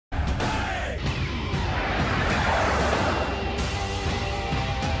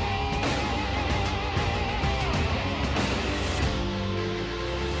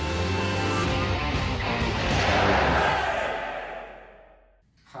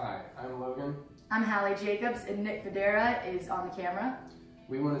I'm Logan. I'm Halle Jacobs, and Nick Federa is on the camera.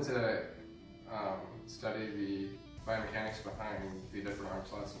 We wanted to study the biomechanics behind the different arm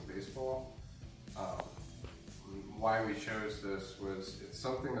slots in baseball. Why we chose this was it's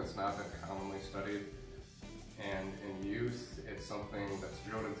something that's not been commonly studied, and in youth it's something that's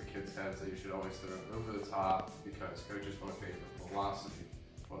drilled into kids' heads that you should always throw over the top because coaches want to favor velocity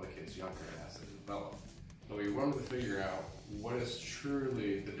while the kid's younger and has to develop. But we wanted to figure out what is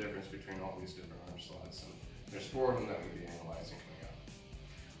truly the difference between all these different arm slots, and there's 4 of them that we'll be analyzing coming up.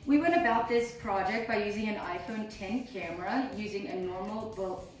 We went about this project by using an iPhone 10 camera, using a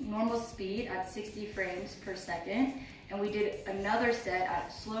normal speed at 60 frames per second, and we did another set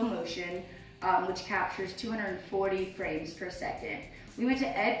at slow motion, which captures 240 frames per second. We went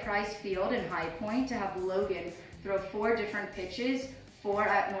to Ed Price Field in High Point to have Logan throw 4 different pitches, 4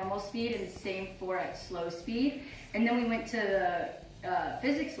 at normal speed and the same 4 at slow speed. And then we went to the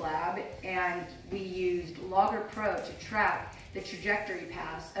physics lab and we used Logger Pro to track the trajectory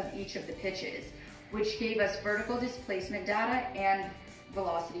paths of each of the pitches, which gave us vertical displacement data and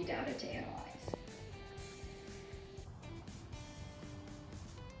velocity data to analyze.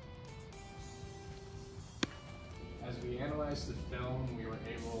 As we analyzed the film, we were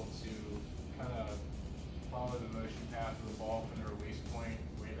able to kind of follow the motion path of the ball from the release point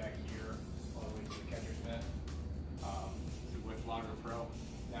way back here all the way to the catcher's mitt with Logger Pro.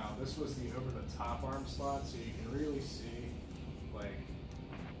 Now, this was the over-the-top arm slot, so you can really see, like,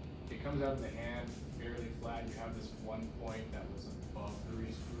 it comes out of the hand fairly flat. You have this one point that was above the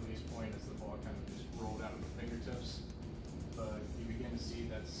release point as the ball kind of just rolled out of the fingertips. But you begin to see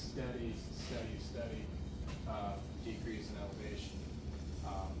that steady decrease in elevation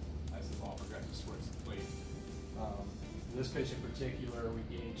as the ball progresses towards the plate. This pitch in particular, we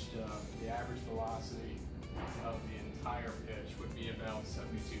gauged the average velocity of the entire pitch would be about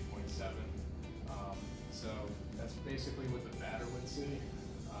 72.7. So that's basically what the batter would see,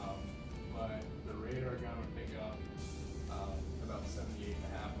 but the radar gun would pick up about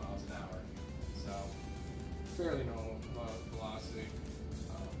 78.5 miles an hour. So fairly normal velocity,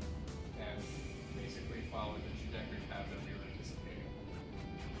 and basically followed the trajectory path that we were anticipating.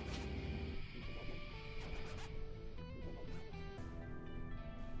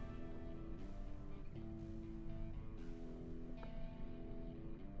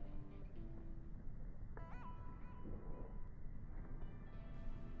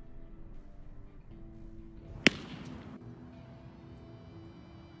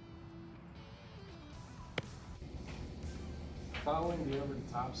 Following the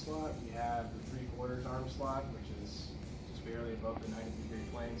over-the-top slot, we have the 3/4 arm slot, which is just barely above the 90-degree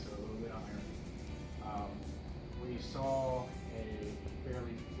plane, so a little bit higher. We saw a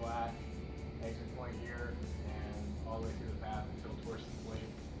fairly flat exit point here and all the way through the path until towards the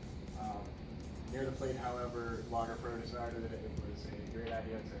plate. Near the plate, however, Logger Pro decided that it was a great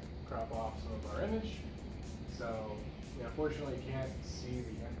idea to crop off some of our image. So, unfortunately, you can't see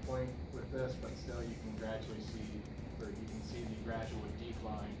the end point with this, but still you can gradually see, or you can see the gradual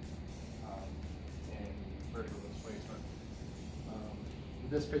decline in vertical displacement.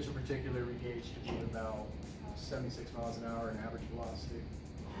 This pitch in particular we gauged to be about 76 miles an hour in average velocity.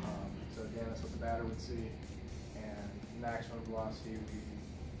 So again, that's what the batter would see. And maximum velocity, we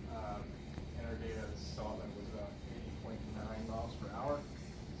in our data saw that it was about 80.9 miles per hour.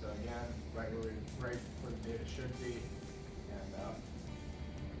 So again, right where the data should be, and that's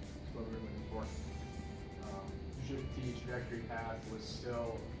what we were looking for. The trajectory path was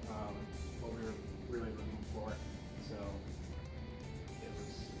still what we were really looking for, so it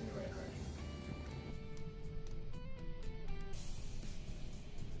was in the right direction.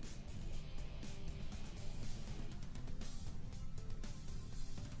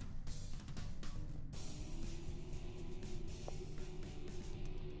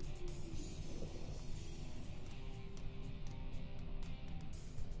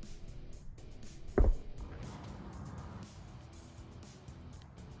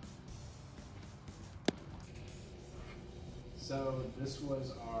 So this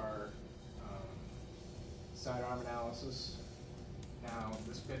was our sidearm analysis. Now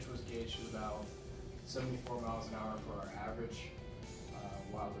this pitch was gauged at about 74 miles an hour for our average,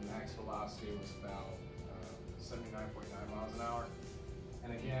 while the max velocity was about 79.9 miles an hour.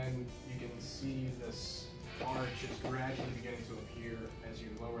 And again, you can see this arch is gradually beginning to appear as you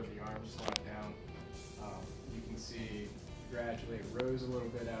lower the arm slot down. You can see gradually it rose a little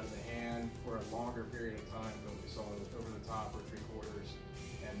bit out of the hand for a longer period of time than we saw over the top or 3/4,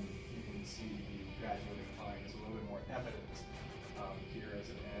 and you can see the gradual decline is a little bit more evident here as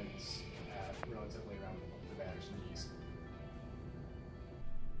it ends at relatively around the batter's knees.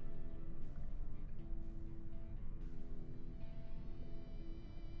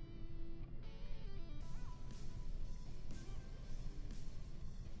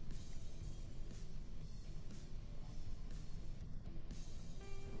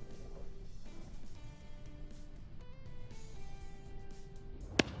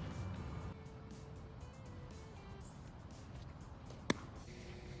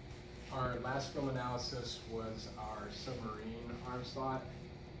 last film analysis was our submarine arm slot.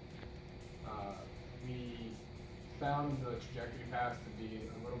 We found the trajectory path to be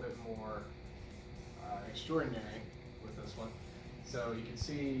a little bit more extraordinary with this one. So you can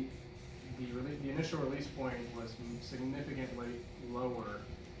see the initial release point was significantly lower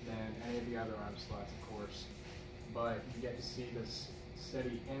than any of the other arm slots, of course, but you get to see this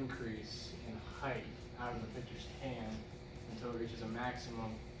steady increase in height out of the pitcher's hand until it reaches a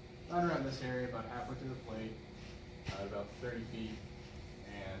maximum right around this area, about halfway through the plate, about 30 feet,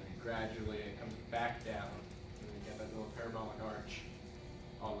 and gradually it comes back down, and then you get that little parabolic arch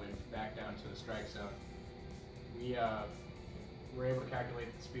all the way back down to the strike zone. We were able to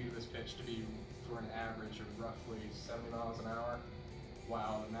calculate the speed of this pitch to be for an average of roughly 70 miles an hour,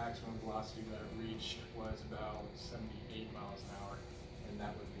 while the maximum velocity that it reached was about 78 miles an hour, and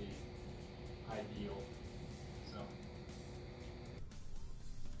that would be ideal.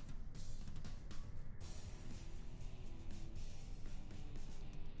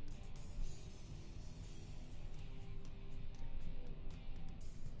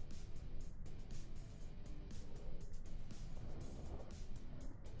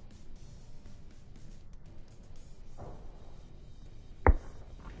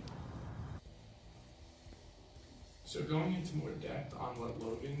 So going into more depth on what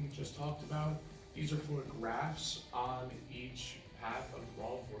Logan just talked about, these are four graphs on each path of the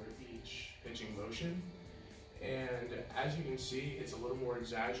ball for each pitching motion. And as you can see, it's a little more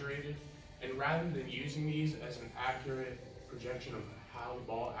exaggerated. And rather than using these as an accurate projection of how the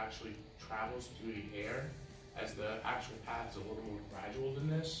ball actually travels through the air, as the actual path is a little more gradual than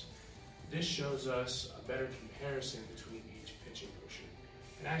this shows us a better comparison between each pitching motion.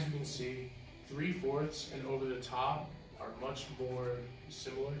 And as you can see, 3/4 and over the top are much more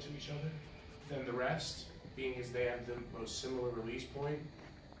similar to each other than the rest, being as they have the most similar release point,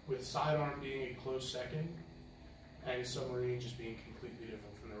 with sidearm being a close second, and submarine just being completely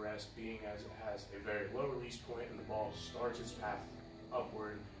different from the rest, being as it has a very low release point and the ball starts its path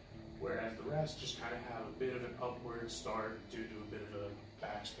upward, whereas the rest just kind of have a bit of an upward start due to a bit of a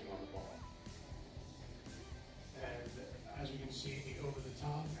backspin on the ball. And as we can see, the over the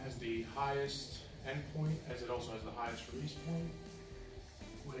top has the highest end point, as it also has the highest release point,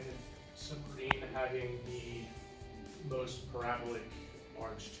 with submarine having the most parabolic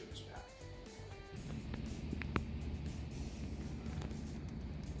arch to its path.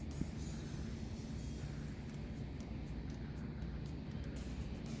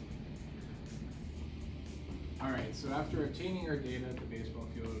 All right, so after obtaining our data at the baseball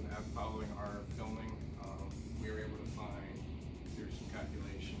field and following our filming, we were able to find, through some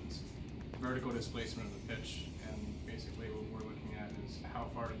calculations, vertical displacement of the pitch, and basically what we're looking at is how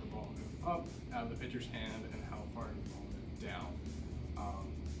far did the ball move up out of the pitcher's hand and how far did the ball move down.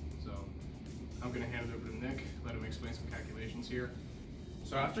 So I'm going to hand it over to Nick, let him explain some calculations here.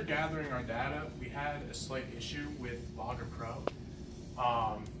 So after gathering our data, we had a slight issue with Logger Pro.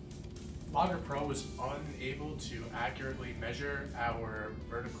 Logger Pro was unable to accurately measure our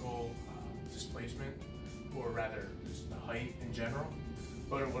vertical displacement, or rather just the height in general.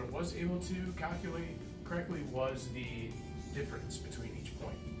 But what it was able to calculate correctly was the difference between each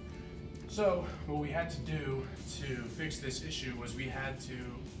point. So what we had to do to fix this issue was we had to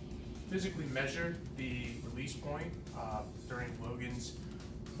physically measure the release point during Logan's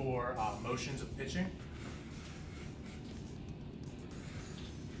for motions of pitching.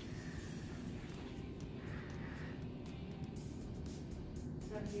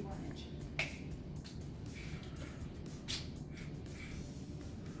 71 inches.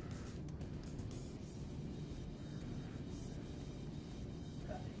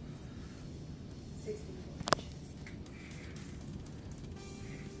 Copy. 64 inches.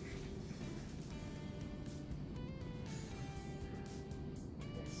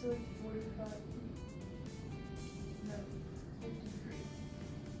 So 45. No, 53.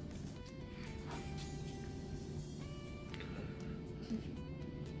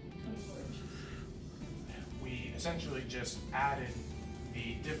 We essentially just added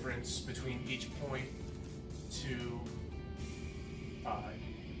the difference between each point to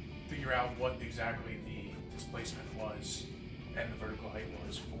figure out what exactly the displacement was and the vertical height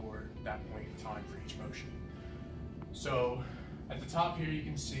was for that point in time for each motion. So at the top here you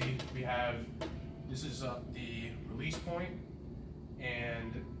can see we have, this is the release point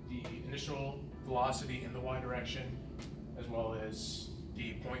and the initial velocity in the y direction, as well as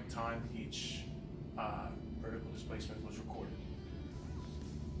the point in time each vertical displacement was recorded.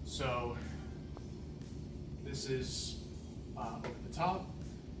 So this is over the top,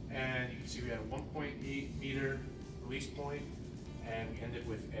 and you can see we had a 1.8 meter release point and we ended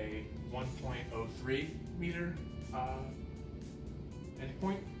with a 1.03 meter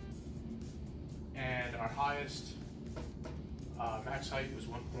endpoint, and our highest max height was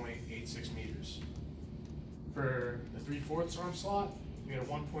 1.86 meters. For the 3/4 arm slot, we had a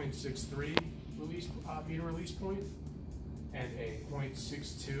 1.63 meter release point and a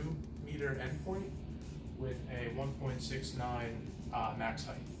 0.62 meter endpoint with a 1.69 max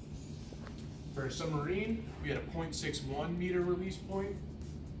height. For a submarine, we had a 0.61 meter release point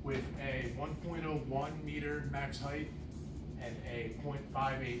with a 1.01 meter max height and a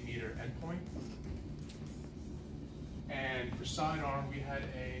 0.58 meter endpoint. And for sidearm, we had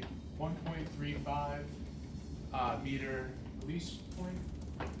a 1.35 meter release point,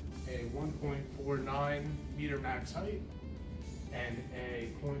 a 1.49 meter max height, and a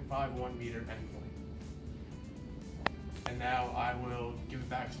 0.51 meter endpoint. And now I will give it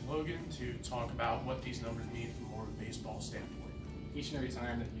back to Logan to talk about what these numbers mean from more of a baseball standpoint. Each and every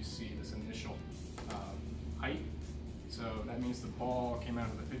time that you see this initial height, so that means the ball came out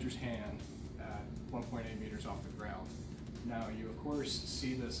of the pitcher's hand at 1.8 meters off the ground. Now you of course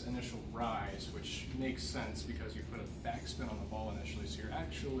see this initial rise, which makes sense because you put a backspin on the ball initially, so you're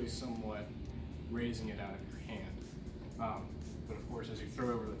actually somewhat raising it out of your hand. But of course, as you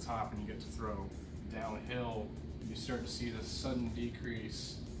throw over the top and you get to throw downhill, you start to see this sudden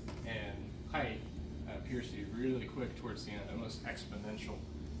decrease in height that appears to be really quick towards the end, almost exponential.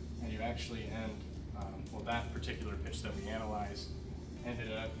 And you actually end, well, that particular pitch that we analyzed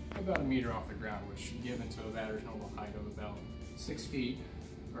ended up about a meter off the ground, which given to a batter's normal height of about 6 feet,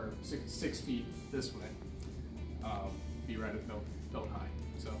 or six feet this way, be right at belt high.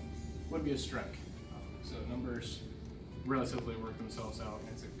 So would be a strike. So numbers relatively work themselves out, and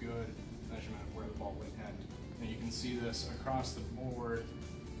it's a good measurement of where the ball would end. And you can see this across the board,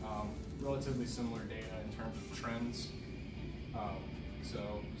 relatively similar data in terms of trends.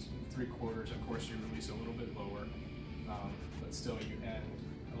 So 3/4, of course, you release a little bit lower, but still you end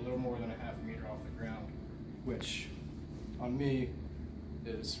a little more than a half meter off the ground, which on me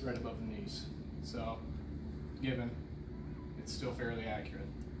is right above the knees. So given, it's still fairly accurate.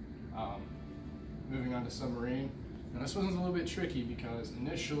 Moving on to submarine. Now this one's a little bit tricky because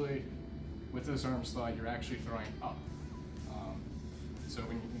initially with this arm slot you're actually throwing up. So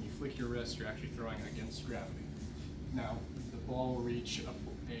when you flick your wrist, you're actually throwing against gravity. Now the ball will reach a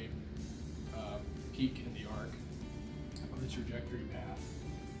peak in the arc of the trajectory path,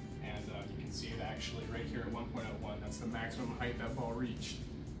 and you can see it actually right here at 1.01. That's the maximum height that ball reached.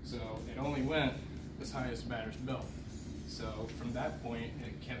 So it only went as high as the batter's belt. So from that point,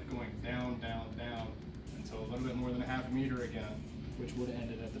 it kept going down, down, down until a little bit more than a half meter again, which would have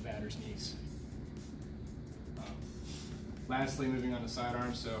ended at the batter's knees. Lastly, moving on to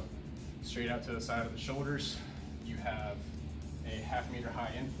sidearms, so straight out to the side of the shoulders, you have a half meter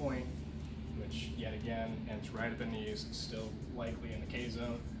high endpoint, which yet again ends right at the knees, still likely in the K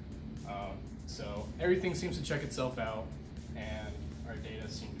zone. So everything seems to check itself out, and our data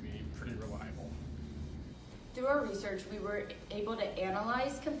seem to be pretty reliable. Through our research, we were able to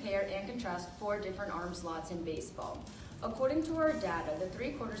analyze, compare, and contrast 4 different arm slots in baseball. According to our data, the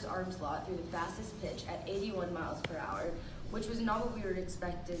 3/4 arm slot threw the fastest pitch at 81 miles per hour, which was not what we were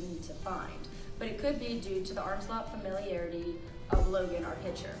expecting to find, but it could be due to the arm slot familiarity of Logan, our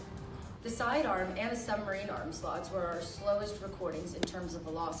pitcher. The sidearm and the submarine arm slots were our slowest recordings in terms of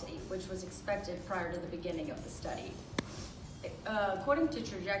velocity, which was expected prior to the beginning of the study. According to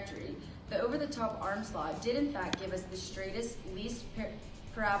trajectory, the over-the-top arm slot did in fact give us the straightest, least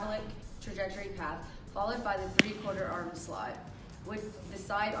parabolic trajectory path, followed by the 3/4 arm slot, with the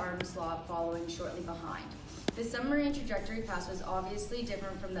side arm slot following shortly behind. The submarine trajectory path was obviously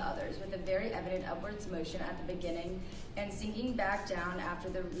different from the others, with a very evident upwards motion at the beginning and sinking back down after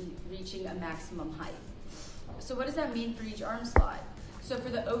reaching a maximum height. So what does that mean for each arm slot? So for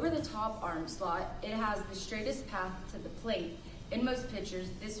the over-the-top arm slot, it has the straightest path to the plate. In most pitchers,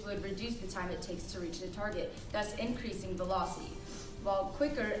 this would reduce the time it takes to reach the target, thus increasing velocity. While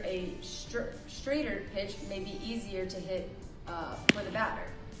quicker, a straighter pitch may be easier to hit for the batter.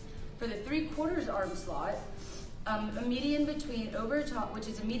 For the 3/4 arm slot, a median between which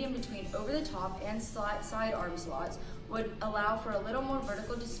is a median between over the top and side arm slots, would allow for a little more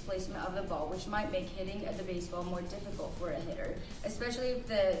vertical displacement of the ball, which might make hitting the baseball more difficult for a hitter, especially if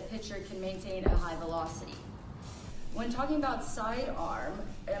the pitcher can maintain a high velocity. When talking about sidearm,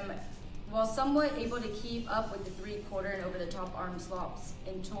 While somewhat able to keep up with the 3/4 and over-the-top arm slots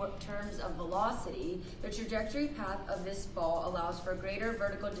in terms of velocity, the trajectory path of this ball allows for greater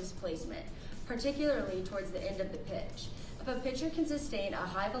vertical displacement, particularly towards the end of the pitch. If a pitcher can sustain a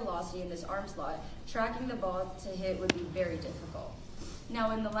high velocity in this arm slot, tracking the ball to hit would be very difficult.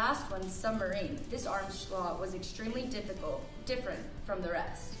 Now in the last one, submarine, this arm slot was extremely different from the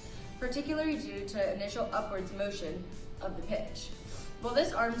rest, particularly due to initial upwards motion of the pitch. While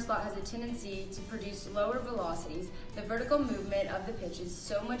this arm slot has a tendency to produce lower velocities, the vertical movement of the pitch is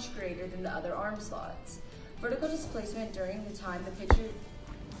so much greater than the other arm slots. Vertical displacement during the time the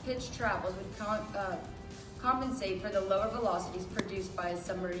pitch travels would compensate for the lower velocities produced by a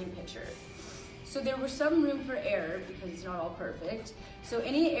submarine pitcher. So there was some room for error because it's not all perfect. So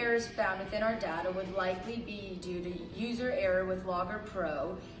any errors found within our data would likely be due to user error with Logger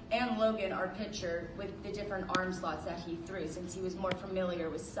Pro and Logan, our pitcher, with the different arm slots that he threw, since he was more familiar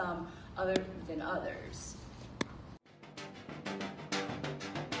with some other than others.